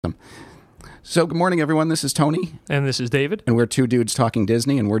So good morning, everyone. This is Tony. And this is David. And we're two dudes talking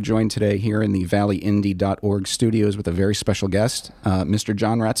Disney, and we're joined today here in the valleyindy.org studios with a very special guest, Mr.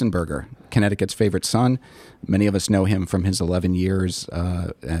 John Ratzenberger, Connecticut's favorite son. Many of us know him from his 11 years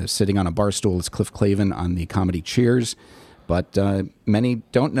sitting on a bar stool as Cliff Clavin on the comedy Cheers. But many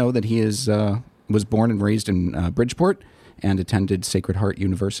don't know that he was born and raised in Bridgeport and attended Sacred Heart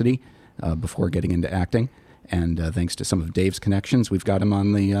University before getting into acting. And thanks to some of Dave's connections, we've got him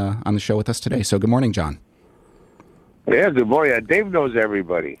on the show with us today. So good morning, John. Yeah, good morning. Dave knows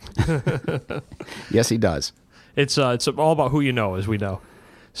everybody. Yes, he does. It's all about who you know, as we know.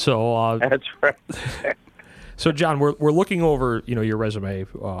 So that's right. So John, we're looking over your resume.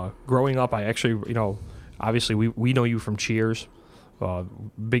 Growing up, I actually obviously we know you from Cheers.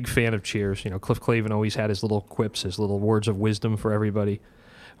 Big fan of Cheers. Cliff Clavin always had his little quips, his little words of wisdom for everybody.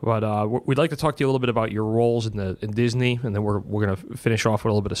 But we'd like to talk to you a little bit about your roles in Disney, and then we're going to finish off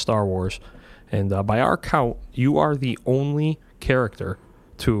with a little bit of Star Wars. And by our count, you are the only character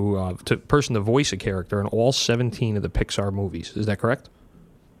to voice a character in all 17 of the Pixar movies. Is that correct?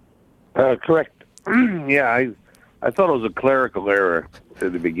 Correct. Yeah, I thought it was a clerical error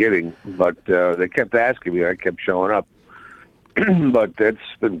at the beginning, but they kept asking me. I kept showing up. But it's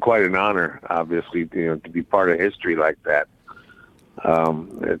been quite an honor, obviously, to be part of history like that.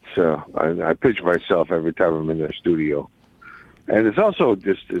 I pitch myself every time I'm in their studio, and it's also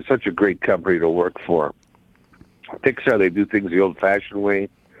it's such a great company to work for. Pixar, they do things the old-fashioned way.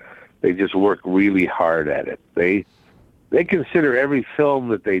 They just work really hard at it. They consider every film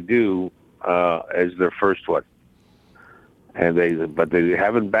that they do as their first one, but they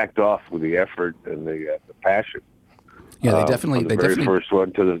haven't backed off with the effort and the passion. Yeah, they definitely first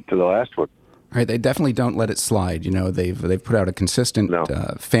one to the last one. Right, they definitely don't let it slide. They've put out a consistent,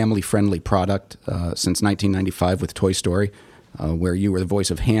 family-friendly product since 1995 with Toy Story, where you were the voice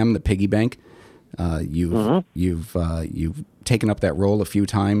of Ham, the piggy bank. You've taken up that role a few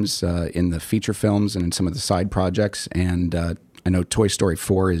times in the feature films and in some of the side projects. And I know Toy Story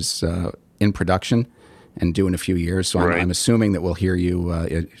 4 is in production and due in a few years. So right. I'm assuming that we'll hear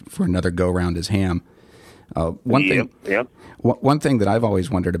you for another go-round as Ham. One thing that I've always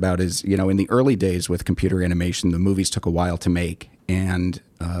wondered about is, in the early days with computer animation, the movies took a while to make, and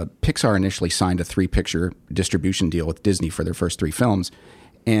Pixar initially signed a 3-picture distribution deal with Disney for their first 3 films,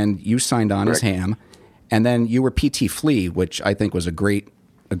 and you signed on as Ham, and then you were P.T. Flea, which I think was a great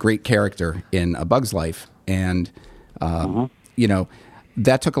character in A Bug's Life, and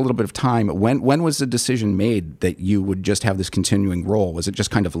that took a little bit of time. When was the decision made that you would just have this continuing role? Was it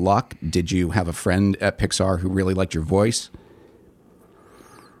just kind of luck? Did you have a friend at Pixar who really liked your voice?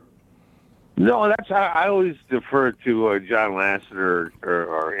 No, I always defer to John Lasseter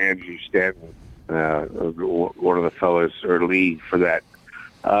or Andrew Stanton, one of the fellows, or Lee for that.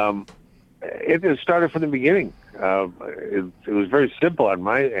 It started from the beginning. It was very simple on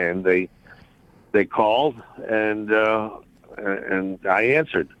my end. They called and I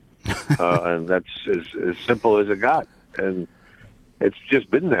answered, and that's as simple as it got. And it's just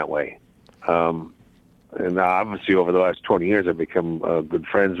been that way. And obviously, over the last 20 years, I've become good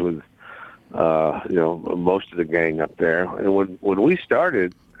friends with most of the gang up there. And when we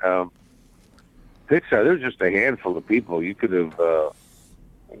started Pixar, there was just a handful of people. You could have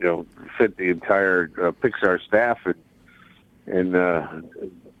fit the entire Pixar staff in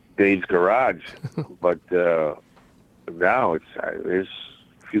Dave's garage, but now there's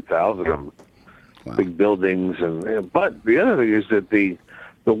a few thousand of them. Wow. Big buildings, but the other thing is that the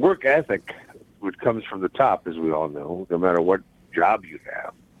work ethic, which comes from the top, as we all know, no matter what job you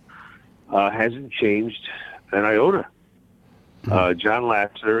have, hasn't changed an iota. John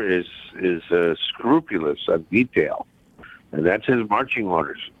Lasseter is scrupulous on detail, and that's his marching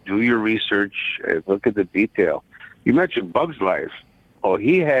orders. Do your research and look at the detail. You mentioned Bug's Life. Oh,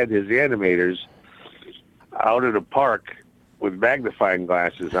 he had his animators out at a park with magnifying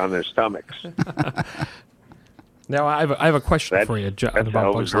glasses on their stomachs. Now, I have a question for you, John,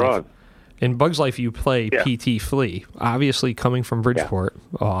 about Bug's Life. In Bug's Life, you play P.T. Flea. Obviously, coming from Bridgeport,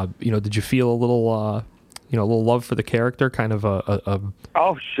 did you feel a little love for the character? Kind of a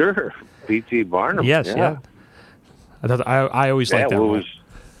Oh, sure, P.T. Barnum. Yes, yeah. I always liked that one.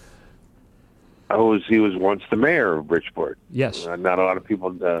 He was once the mayor of Bridgeport. Yes, not a lot of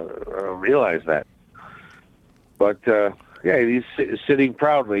people realize that. But he's sitting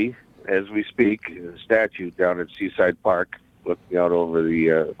proudly as we speak, in a statue down at Seaside Park, looking out over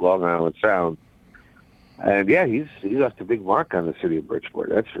the Long Island Sound. And he left a big mark on the city of Bridgeport,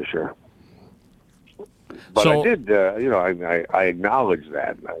 that's for sure. But I did, I acknowledged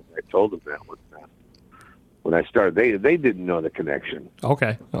that. And I told him that when I started, they didn't know the connection.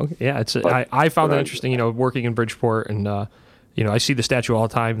 Okay. Yeah, I found it interesting, working in Bridgeport, and I see the statue all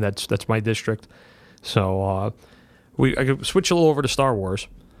the time. That's my district. So I could switch a little over to Star Wars.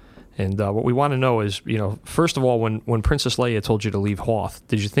 And what we want to know is, first of all, when Princess Leia told you to leave Hoth,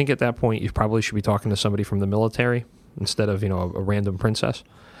 did you think at that point you probably should be talking to somebody from the military instead of, a random princess?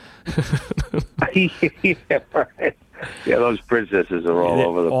 Yeah, right. Yeah, those princesses are all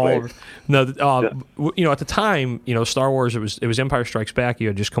over the place. No, at the time, Star Wars, it was Empire Strikes Back. You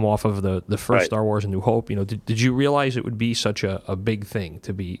had just come off of the first Right. Star Wars, A New Hope. Did you realize it would be such a big thing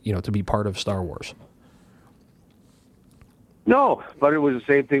to be part of Star Wars? No, but it was the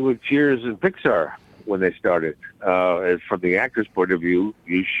same thing with Cheers and Pixar when they started. As from the actor's point of view,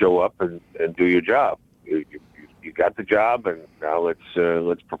 you show up and do your job. You got the job, and now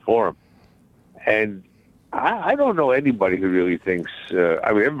let's perform. And I don't know anybody who really thinks.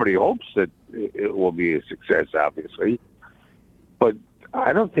 Everybody hopes that it will be a success, obviously, but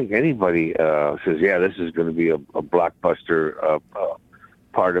I don't think anybody says, "Yeah, this is going to be a blockbuster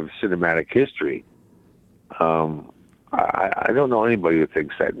part of cinematic history." I don't know anybody who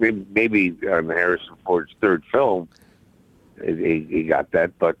thinks that. Maybe on Harrison Ford's third film, he got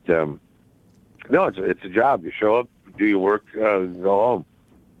that, but no, it's a job. You show up, do your work, go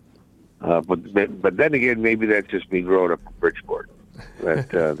home. But then again, maybe that's just me growing up in Bridgeport.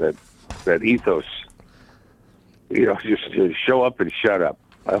 That ethos, just to show up and shut up.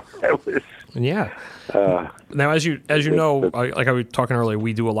 Yeah. Now, as you know, like I was talking earlier,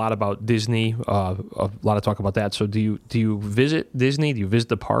 we do a lot about Disney, a lot of talk about that. So, do you visit Disney? Do you visit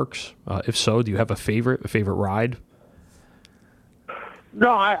the parks? If so, do you have a favorite ride? No,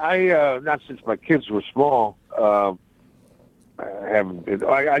 I not since my kids were small. I haven't been.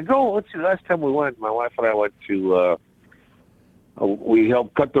 I go. Let's see. Last time we went, my wife and I went to. We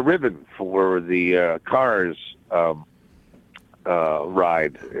helped cut the ribbon for the Cars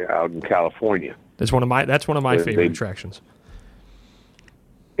ride out in California. That's one of my favorite attractions.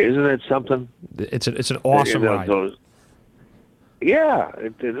 Isn't it something? It's an awesome ride. Yeah,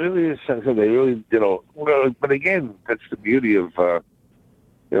 it really is something. They really did but again, that's the beauty of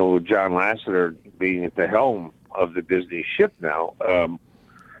with John Lasseter being at the helm of the Disney ship now.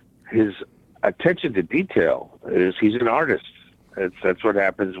 His attention to detail he's an artist. That's what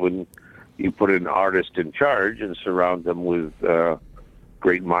happens when you put an artist in charge and surround them with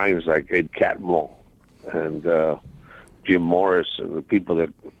great minds like Ed Catmull and Jim Morris and the people that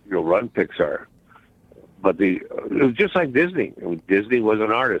run Pixar. But it was just like Disney. Disney was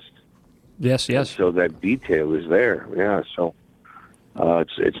an artist. Yes. And so that detail is there. Yeah. So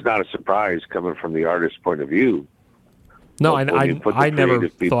it's not a surprise coming from the artist's point of view. No, I never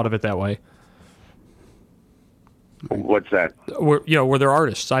thought of it that way. What's that? Where they're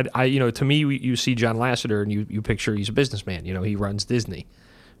artists. To me, you see John Lasseter and you picture he's a businessman. He runs Disney,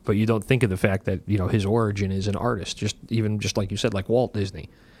 but you don't think of the fact that his origin is an artist. Just like you said, like Walt Disney.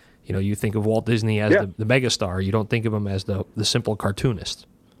 You think of Walt Disney as the megastar. You don't think of him as the simple cartoonist.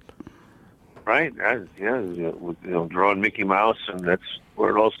 Right. Drawing Mickey Mouse, and that's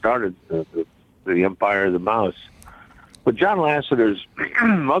where it all started. The Empire of the Mouse. But John Lasseter's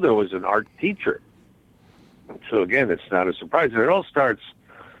mother was an art teacher. So again, it's not a surprise. And it all starts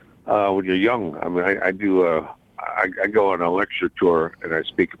when you're young. I go on a lecture tour and I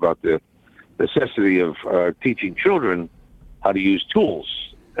speak about the necessity of teaching children how to use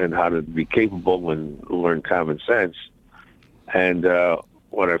tools and how to be capable and learn common sense. And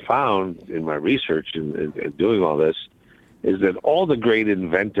what I found in my research and doing all this is that all the great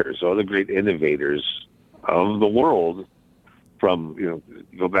inventors, all the great innovators of the world, from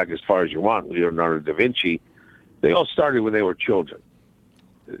go back as far as you want, Leonardo da Vinci. They all started when they were children.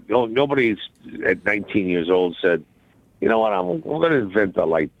 Nobody at 19 years old said, "You know what? I'm going to invent a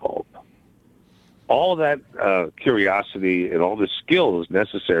light bulb." All that curiosity and all the skills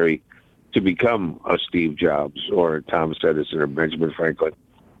necessary to become a Steve Jobs or a Thomas Edison or Benjamin Franklin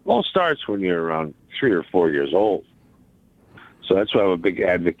all starts when you're around 3 or 4 years old. So that's why I'm a big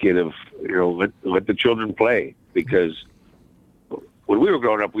advocate of let the children play, because when we were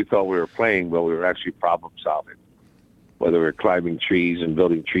growing up, we thought we were playing, but we were actually problem solving. Whether we were climbing trees and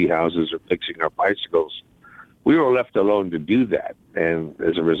building tree houses or fixing our bicycles, we were left alone to do that. And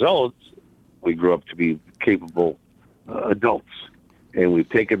as a result, we grew up to be capable adults, and we've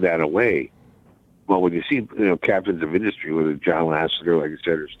taken that away. Well, when you see captains of industry, whether John Lasseter, like I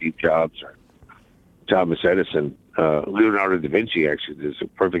said, or Steve Jobs or Thomas Edison, Leonardo da Vinci actually is a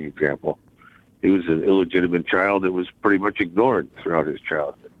perfect example. He was an illegitimate child that was pretty much ignored throughout his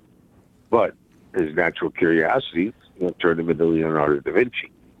childhood. But his natural curiosity turned him into Leonardo da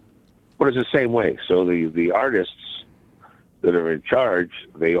Vinci. But it's the same way. So the artists that are in charge,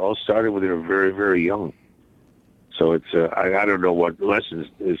 they all started when they were very, very young. So it's I don't know what lessons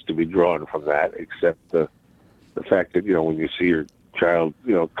is to be drawn from that, except the fact that, when you see your child,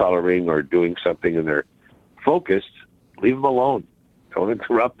 coloring or doing something and they're focused, leave them alone. Don't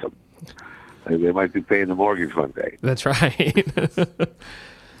interrupt them. They might be paying the mortgage one day. That's right.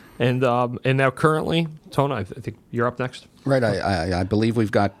 And now currently, Tone, I think you're up next. Right. I believe we're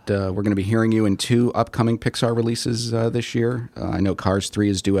going to be hearing you in 2 upcoming Pixar releases this year. I know Cars 3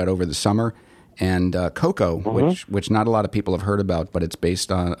 is due out over the summer, and Coco, which not a lot of people have heard about, but it's based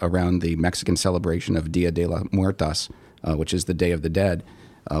around the Mexican celebration of Dia de los Muertos, which is the Day of the Dead,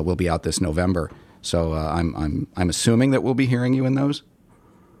 will be out this November. So I'm assuming that we'll be hearing you in those.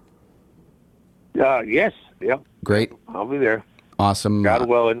 Yes. Yep. Great. I'll be there. Awesome. God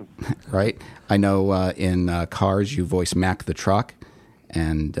willing. Right. I know in Cars you voice Mac the truck,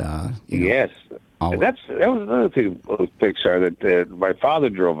 and yes, and that was another thing with Pixar that my father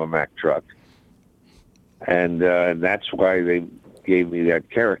drove a Mack truck, and that's why they gave me that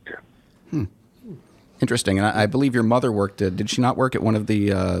character. Interesting. And I believe your mother worked. Did she not work at one of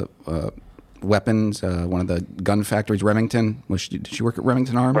the weapons, one of the gun factories, Remington? Did she work at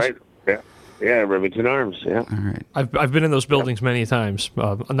Remington Arms? Right. Yeah. Yeah, Remington Arms, yeah. All right. I've been in those buildings many times,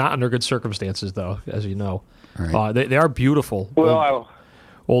 not under good circumstances, though, as you know. All right. They are beautiful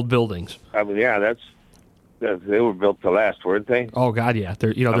old buildings. I mean, yeah, they were built to last, weren't they? Oh, God, yeah.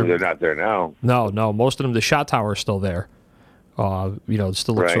 They're not there now. No. Most of them, the shot tower is still there. It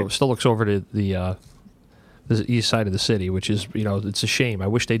still looks over to the east side of the city, which is, it's a shame. I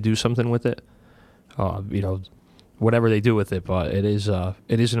wish they'd do something with it. Whatever they do with it, but it is an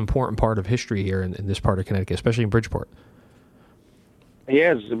important part of history here in this part of Connecticut, especially in Bridgeport.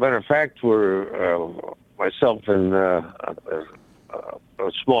 Yeah, as a matter of fact, we're myself and a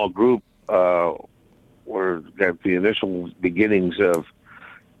small group were at the initial beginnings of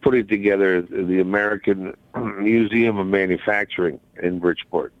putting together the American Museum of Manufacturing in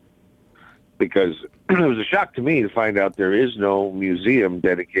Bridgeport, because it was a shock to me to find out there is no museum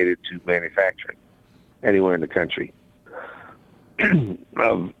dedicated to manufacturing anywhere in the country.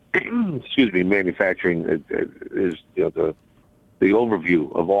 Manufacturing is the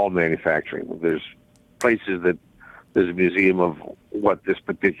overview of all manufacturing. There's places that there's a museum of what this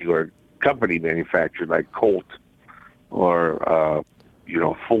particular company manufactured, like Colt or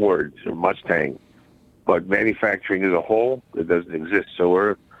Ford or Mustang, but manufacturing as a whole, it doesn't exist.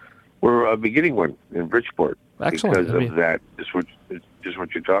 So we're beginning one in Bridgeport. Excellent. Because of that, just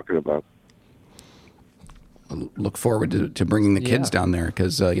what you're talking about. Look forward to bringing the kids down there,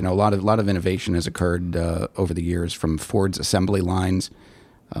 because a lot of innovation has occurred over the years, from Ford's assembly lines,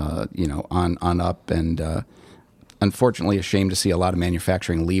 on up, and unfortunately, a shame to see a lot of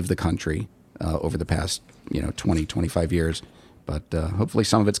manufacturing leave the country over the past 20, 25 years. But hopefully,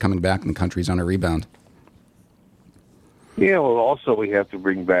 some of it's coming back, and the country's on a rebound. Yeah, well, also we have to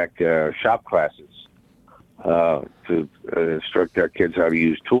bring back shop classes to instruct our kids how to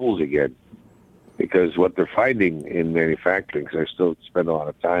use tools again. Because what they're finding in manufacturing, because I still spend a lot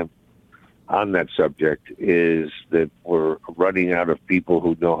of time on that subject, is that we're running out of people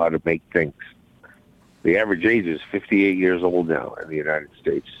who know how to make things. The average age is 58 years old now in the United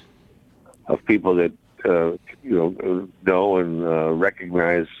States, of people that know and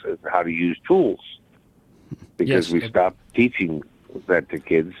recognize how to use tools. Because we stopped teaching that to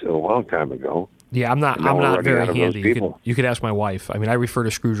kids a long time ago. Yeah, I'm not very handy. You could ask my wife. I mean, I refer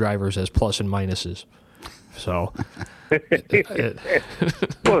to screwdrivers as plus and minuses. So,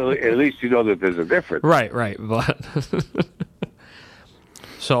 well, at least you know that there's a difference. Right. But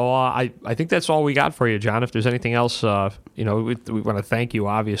so I think that's all we got for you, John. If there's anything else, we want to thank you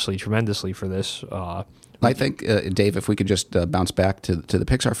obviously tremendously for this. I think, Dave, if we could just bounce back to the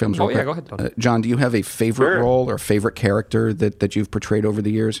Pixar films real quick. Go ahead, Tony. John, do you have a favorite role or favorite character that you've portrayed over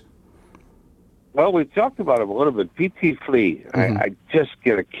the years? Well, we talked about him a little bit. P.T. Flea, I just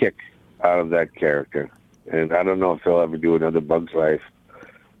get a kick out of that character. And I don't know if he'll ever do another Bug's Life.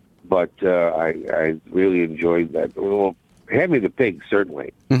 But I really enjoyed that. Well, Hammy the Pig,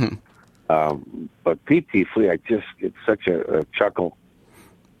 certainly. But P.T. Flea, I just get such a chuckle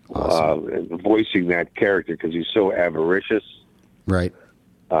voicing that character, because he's so avaricious. Right.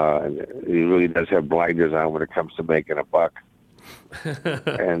 And he really does have blinders on when it comes to making a buck.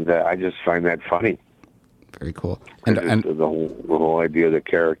 And I just find that funny. Very cool. And the whole idea of the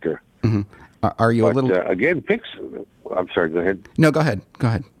character. Are you a little again? Pixar. I'm sorry. Go ahead. No, go ahead.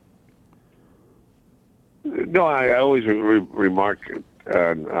 No, I always remark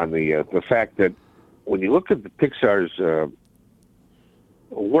on the fact that when you look at the Pixar's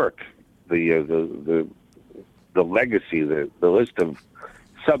work, the legacy, the list of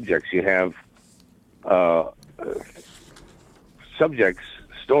subjects. You have subjects,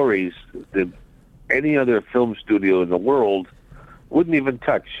 stories that any other film studio in the world wouldn't even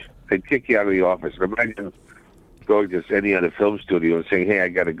touch. They'd kick you out of the office. Imagine going to any other film studio and saying, "Hey, I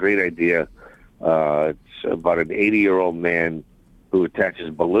got a great idea. It's about an 80-year-old man who attaches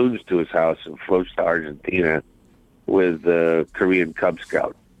balloons to his house and floats to Argentina with the Korean Cub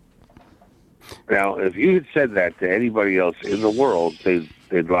Scout." Now, if you had said that to anybody else in the world,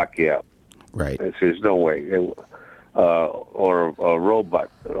 they'd lock you up. Right. There's no way. Or a robot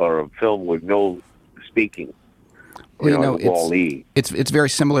or a film with no speaking. It's very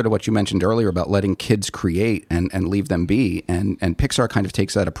similar to what you mentioned earlier about letting kids create and leave them be. And Pixar kind of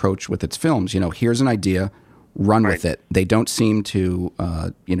takes that approach with its films. Here's an idea, run with it. They don't seem to,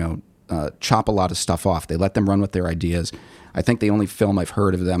 chop a lot of stuff off. They let them run with their ideas. I think the only film I've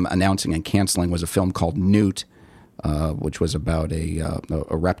heard of them announcing and canceling was a film called Newt, which was about a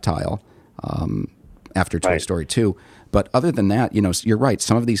reptile after Toy Story 2. But other than that, you're right.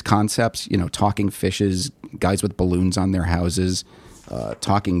 Some of these concepts, talking fishes, guys with balloons on their houses,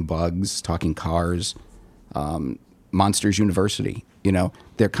 talking bugs, talking cars, Monsters University,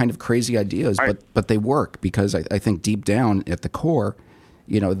 they're kind of crazy ideas, but they work because I think deep down at the core,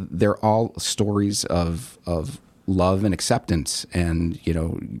 they're all stories of love and acceptance and,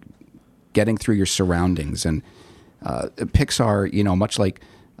 getting through your surroundings. And Pixar, much like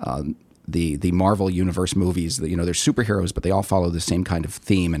the Marvel Universe movies, they're superheroes, but they all follow the same kind of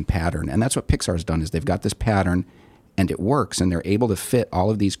theme and pattern. And that's what Pixar's done, is they've got this pattern and it works, and they're able to fit all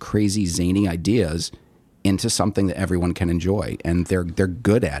of these crazy, zany ideas into something that everyone can enjoy, and they're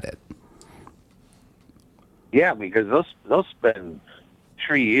good at it. Yeah, because they'll spend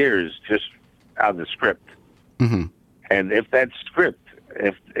 3 years just on the script. Mm-hmm. And if that script,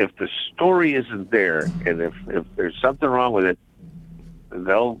 if the story isn't there, and if there's something wrong with it,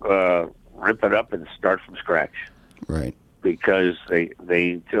 they'll rip it up and start from scratch. Right. Because they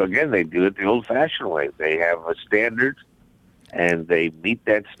do it the old-fashioned way. They have a standard, and they meet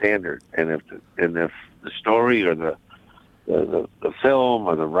that standard. And if the story or the film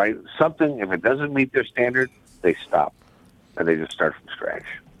or the something, if it doesn't meet their standard, they stop and they just start from scratch.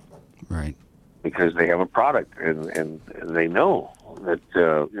 Right. Because they have a product, and they know that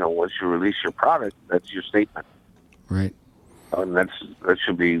once you release your product, that's your statement. Right. And that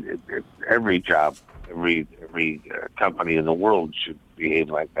should be every job, every company in the world should behave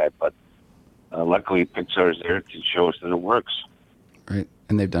like that. But luckily, Pixar is there to show us that it works. Right,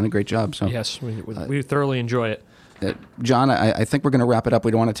 and they've done a great job. So yes, we thoroughly enjoy it. John, I think we're going to wrap it up.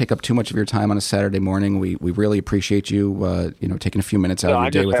 We don't want to take up too much of your time on a Saturday morning. We really appreciate you, taking a few minutes out of your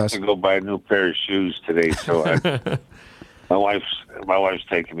day with us. I just have to go buy a new pair of shoes today. So my wife's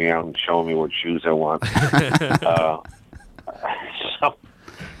taking me out and showing me what shoes I want.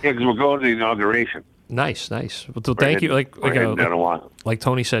 Because we're going to the inauguration. Nice. Well, thank you. Like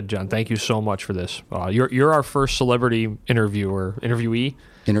Tony said, John, thank you so much for this. You're our first celebrity interviewee.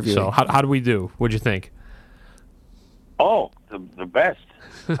 So how do we do? What'd you think? Oh, the best.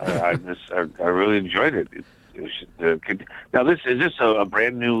 I really enjoyed it. Now, is this a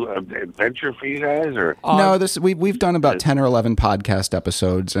brand new adventure for you guys, or no? We've done about 10 or 11 podcast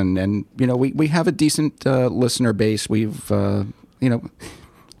episodes, and we have a decent listener base. We've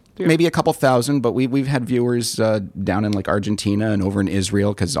maybe a couple thousand, but we've had viewers down in like Argentina and over in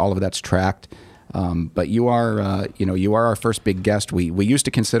Israel because all of that's tracked. But you are our first big guest. We used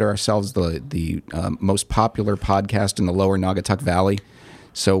to consider ourselves the most popular podcast in the Lower Naugatuck Valley.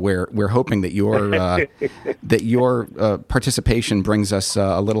 So we're hoping that your participation brings us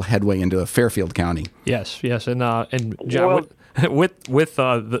a little headway into Fairfield County. Yes, and John, with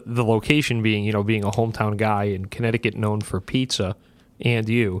the location being being a hometown guy in Connecticut, known for pizza, and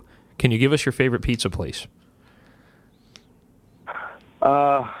can you give us your favorite pizza place?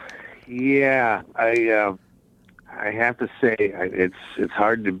 Yeah, I have to say it's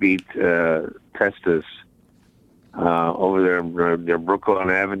hard to beat Testa's over there near Brooklyn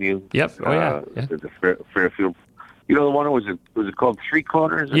Avenue. Yep. Oh yeah. The Fairfield. The one was it called Three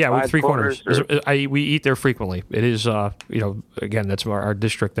Corners? Yeah, Three Corners. We eat there frequently. It is again, that's our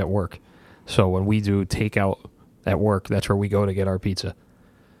district at work. So when we do takeout at work, that's where we go to get our pizza.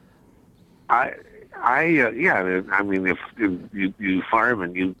 I mean, if you farm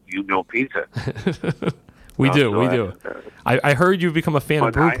and you know pizza. We do. I heard you've become a fan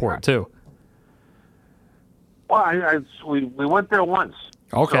of Brewport too. Well, we went there once.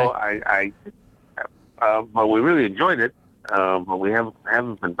 Okay. So but we really enjoyed it. But we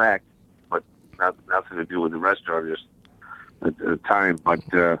haven't been back. But nothing to do with the restaurant, just at the time. But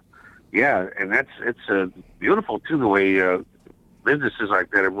Yeah, and it's beautiful too the way businesses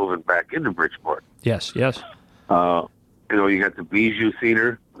like that are moving back into Bridgeport. Yes, yes. You got the Bijou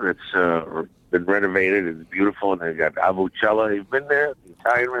Theater that's been renovated. It's beautiful, and they got Avucella. You've been there, the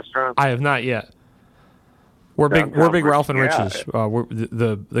Italian restaurant? I have not yet. We're big Ralph and Rich's. We're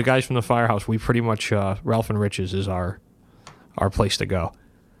the guys from the Firehouse. We pretty much Ralph and Rich's is our place to go.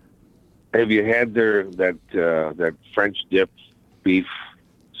 Have you had that French dip beef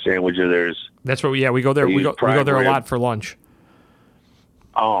sandwich of theirs? That's what we go there. We go there a lot for lunch.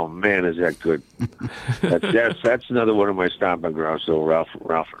 Oh man, is that good? that's another one of my stomping grounds. So Ralph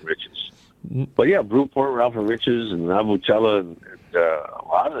and Rich's. But yeah, Brewport, Ralph and Rich's, and Avucella, and a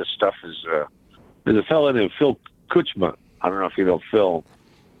lot of this stuff is. There's a fellow named Phil Kuchma. I don't know if you know Phil,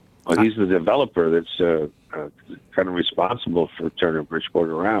 but he's the developer that's kind of responsible for turning Bridgeport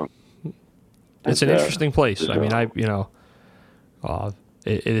around. It's an interesting place. I mean,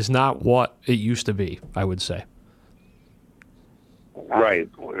 it is not what it used to be, I would say. Right.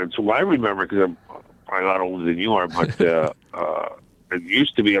 And so I remember, because I'm probably a lot older than you are, but it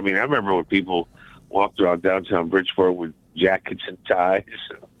used to be, I remember when people walked around downtown Bridgeport with jackets and ties,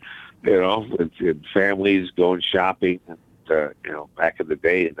 and families going shopping, back in the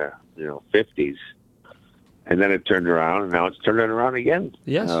day in the 50s. And then it turned around, and now it's turning around again.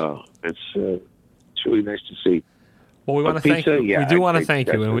 Yes. It's really nice to see. Well, we want to thank you. We do want to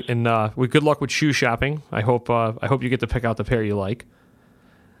thank you, and we good luck with shoe shopping. I hope you get to pick out the pair you like.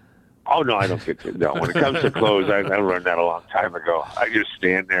 Oh no, I don't get to. No, when it comes to clothes, I learned that a long time ago. I just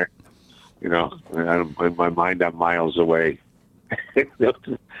stand there, in my mind, I'm miles away.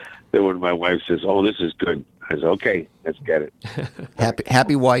 Then when my wife says, "Oh, this is good," I say, "Okay, let's get it."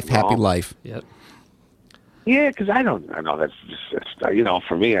 Happy wife, happy life. Yep. Yeah, because I know that's just,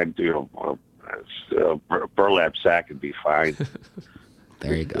 for me, I do. A burlap sack would be fine.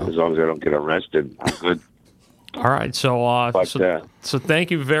 There you go. As long as I don't get arrested, I'm good. All right, so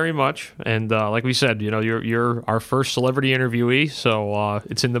thank you very much, and like we said, you're our first celebrity interviewee, so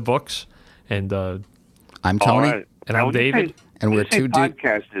it's in the books. And I'm Tony, right. And I'm David, and we're two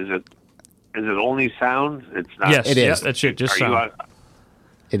podcast. Is it only sound? It's not. Yes, it is. Yeah, that's it. Just sound.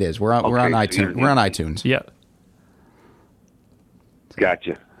 It is. We're on iTunes. We're on iTunes. Yeah.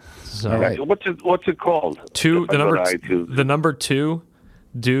 Gotcha. So, all right. What's it called? The number 2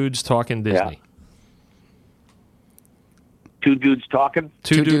 dudes talking Disney. Yeah. Two dudes talking?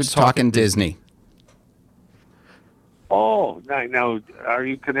 Two dudes talking Disney. Oh, now are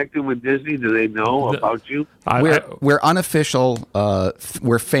you connected with Disney? Do they know about you? We're unofficial.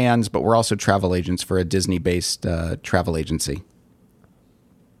 We're fans, but we're also travel agents for a Disney-based travel agency.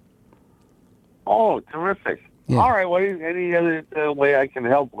 Oh, terrific. Yeah. All right. Well, any other way I can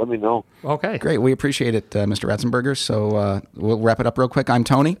help, let me know. Okay. Great. We appreciate it, Mr. Ratzenberger. So we'll wrap it up real quick. I'm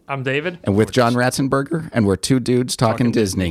Tony. I'm David. And with John Ratzenberger, and we're two dudes talking Disney.